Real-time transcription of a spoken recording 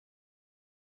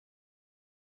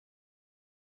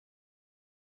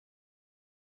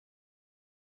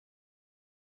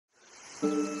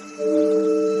Hello?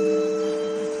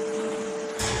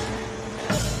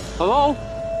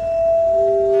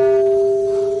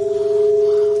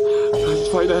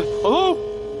 It's right there. Hello?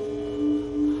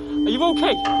 Are you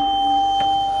okay?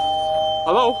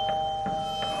 Hello?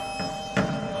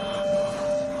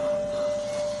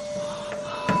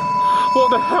 What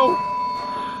the hell?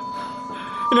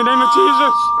 In the name of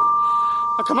Jesus,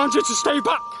 I command you to stay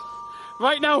back.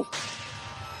 Right now.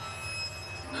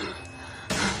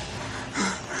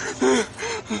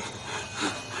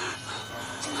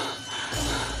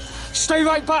 Stay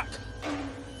right back.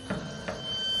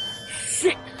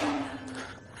 Shit.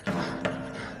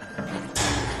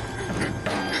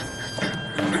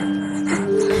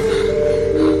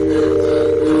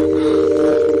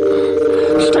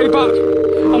 Stay back.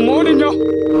 I'm warning you.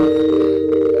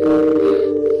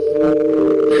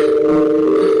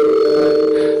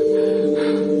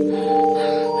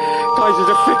 Guys, there's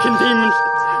a freaking demon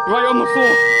right on the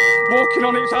floor, walking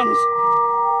on its hands.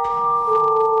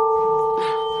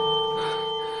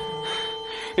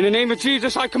 In the name of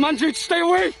Jesus, I command you to stay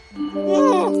away.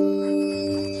 Oh.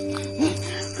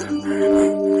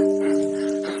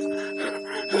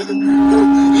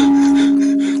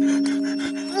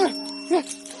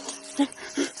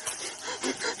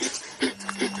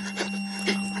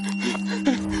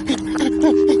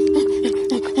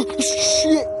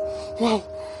 Shit! Wow.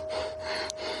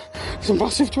 It's a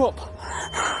massive drop.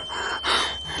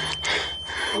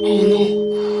 Oh no.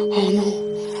 Oh no.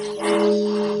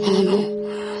 Oh no.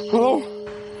 Hello?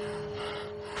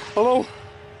 Hello?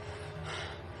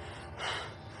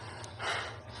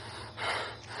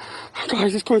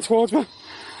 Guys, it's coming towards me.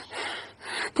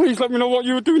 Please let me know what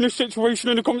you would do in this situation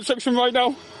in the comment section right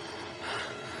now.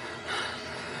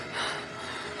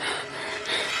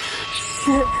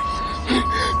 Shit.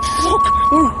 Fuck.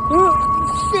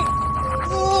 Shit.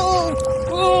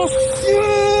 Oh,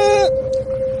 shit.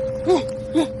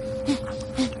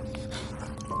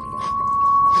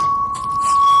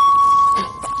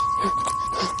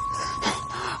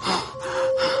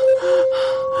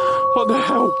 What the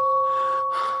hell?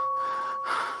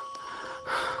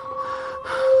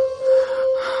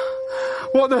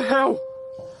 What the hell?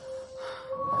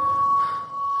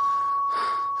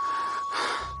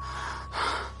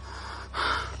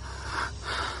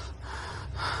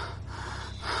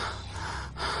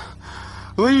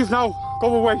 Leave now.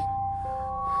 Go away.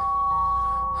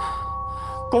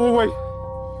 Go away.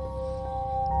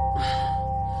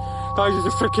 Guys, there's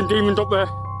a freaking demon up there.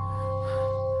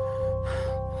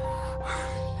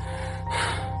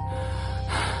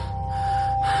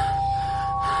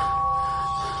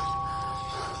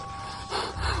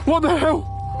 What the hell?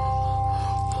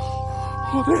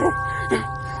 What the hell?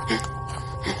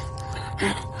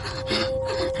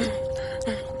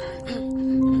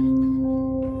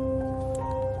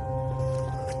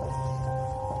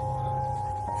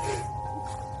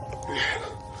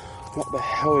 What the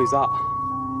hell is that?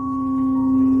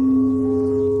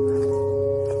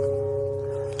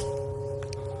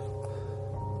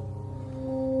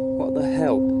 What the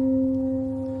hell?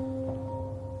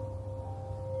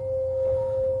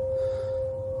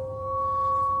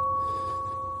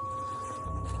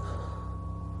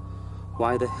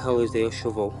 Why the hell is there a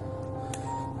shovel?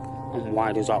 And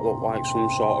why does that look like some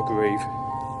sort of grave?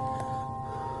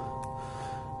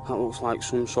 That looks like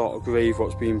some sort of grave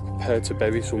what's being prepared to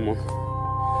bury someone.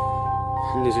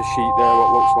 And there's a sheet there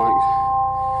what looks like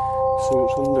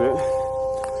something's under it.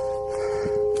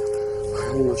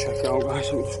 I'm gonna check it out, guys.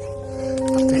 I'm just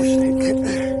what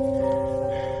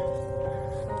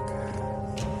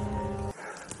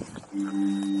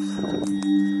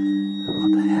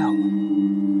the hell?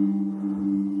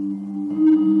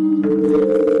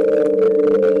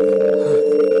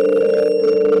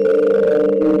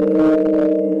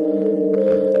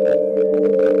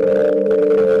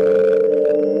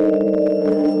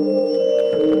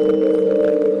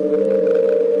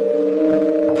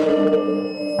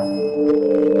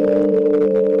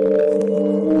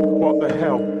 What the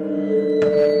hell?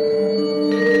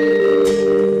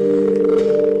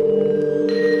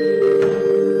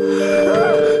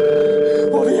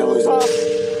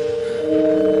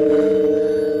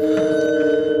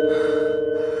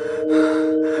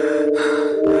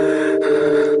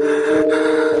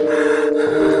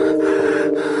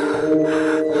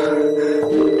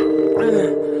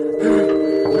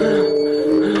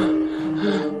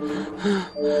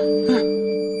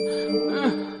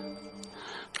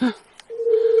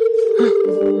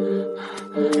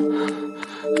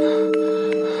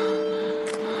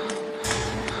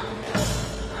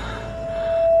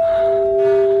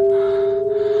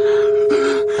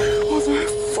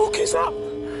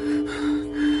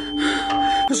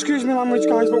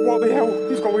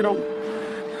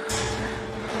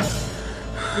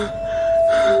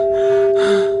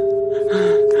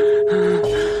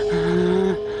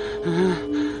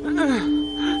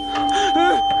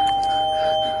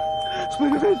 It's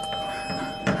moving.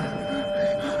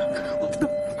 What the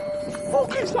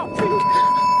fuck is that thing?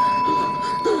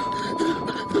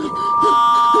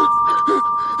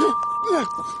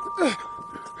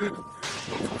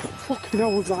 Fucking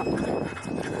hell was that?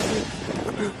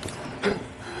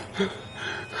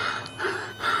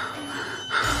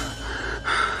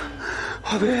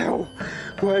 What the hell?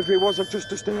 Whatever it was, I've just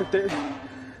disturbed it.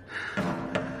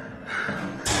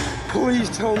 Please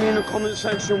tell me in the comment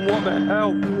section what the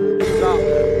hell is that?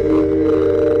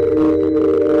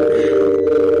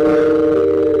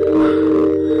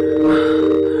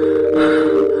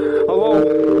 Hello?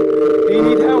 Do you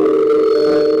need help?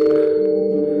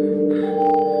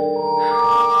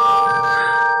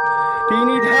 Do you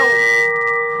need help?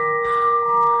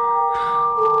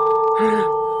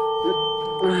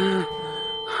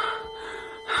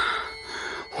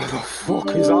 What the fuck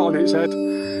is that on its head?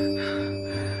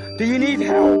 Do you need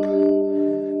help?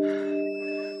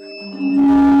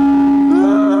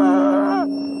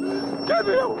 Get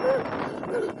me out!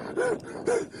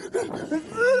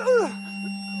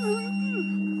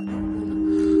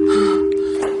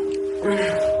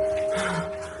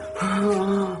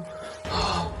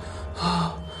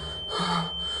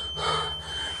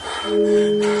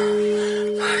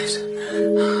 Nice.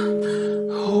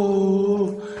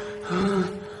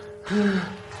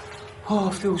 Oh,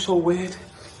 I feel so weird.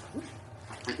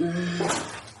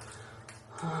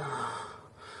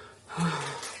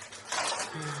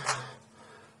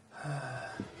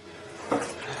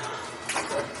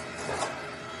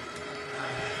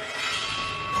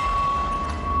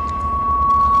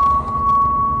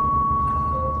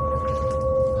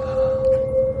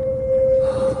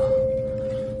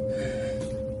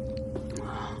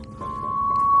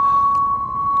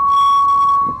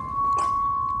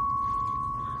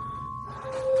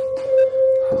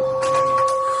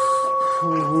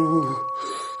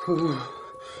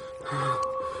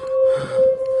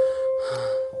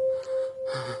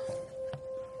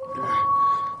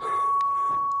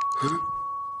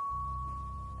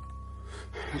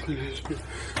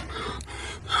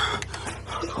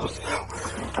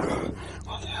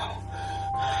 What the hell?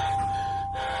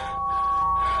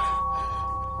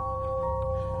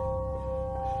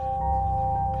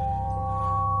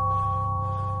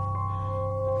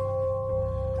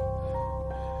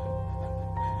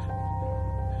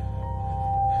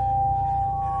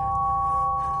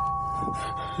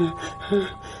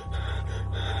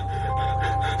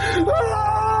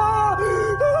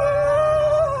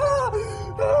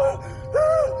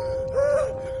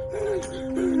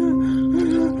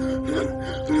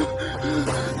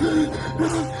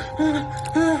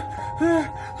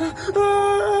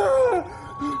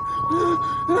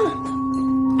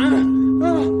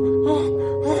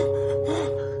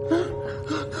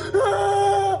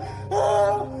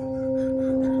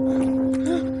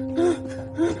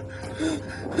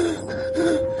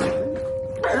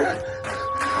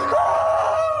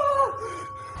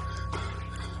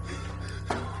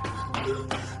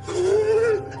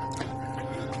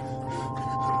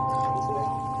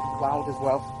 Loud as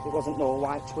well. It wasn't no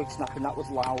light twig snapping, that was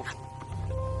loud.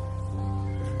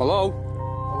 Hello?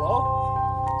 Hello?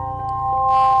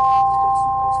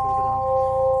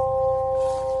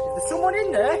 Is there someone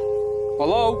in there?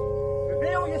 Hello?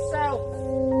 Reveal yourself!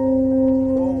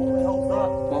 Oh, what the hell's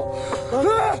that?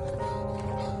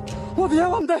 What the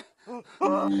hell, I'm there?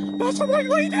 That's a white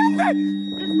lady, I'm there!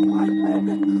 It's the white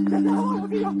lady! Get the hell out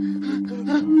of here!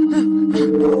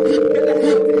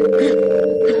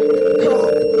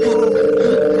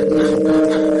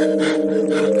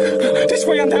 This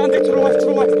way, Andy, Andy, to the left, to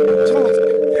the left, to the left.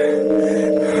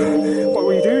 What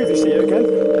will you do if you see it again?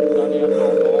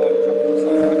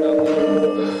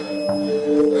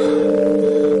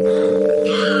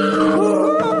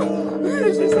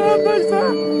 This is there, there's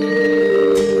there.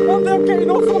 Andy, I'm getting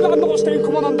off, I'm not staying,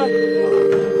 come on, Andy.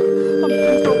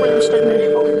 There's no way I'm staying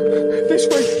here. This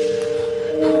way.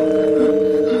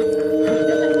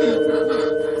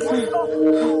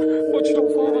 Watch it all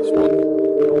for this one.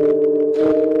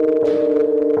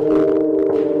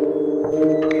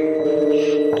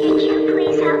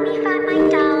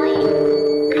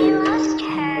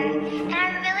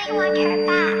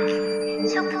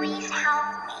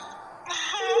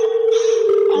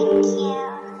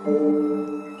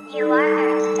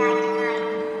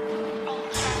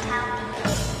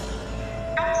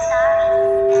 I'm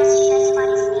sorry.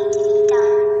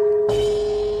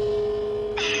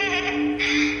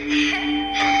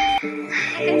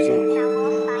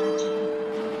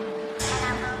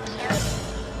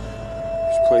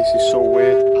 place is so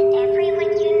weird. And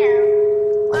everyone you know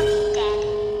will be dead.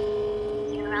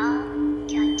 You're all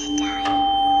going to die.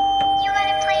 You want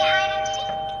to play hide and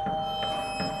seek?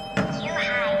 You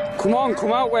hide. Come on,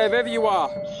 come out wherever you are.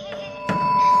 Ring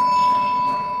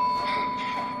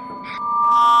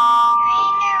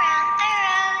around the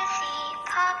rosy,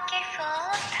 pocket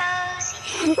full of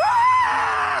posies.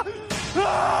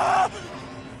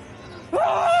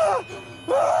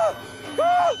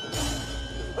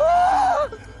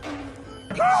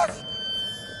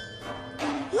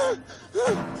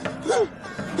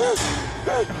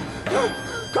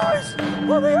 Guys,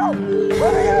 let me out!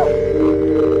 Let me out!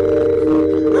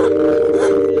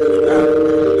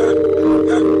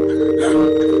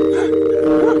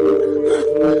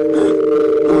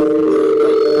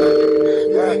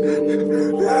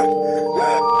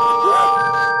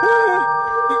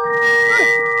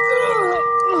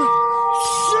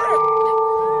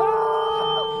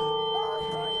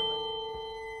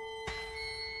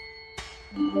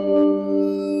 Shit!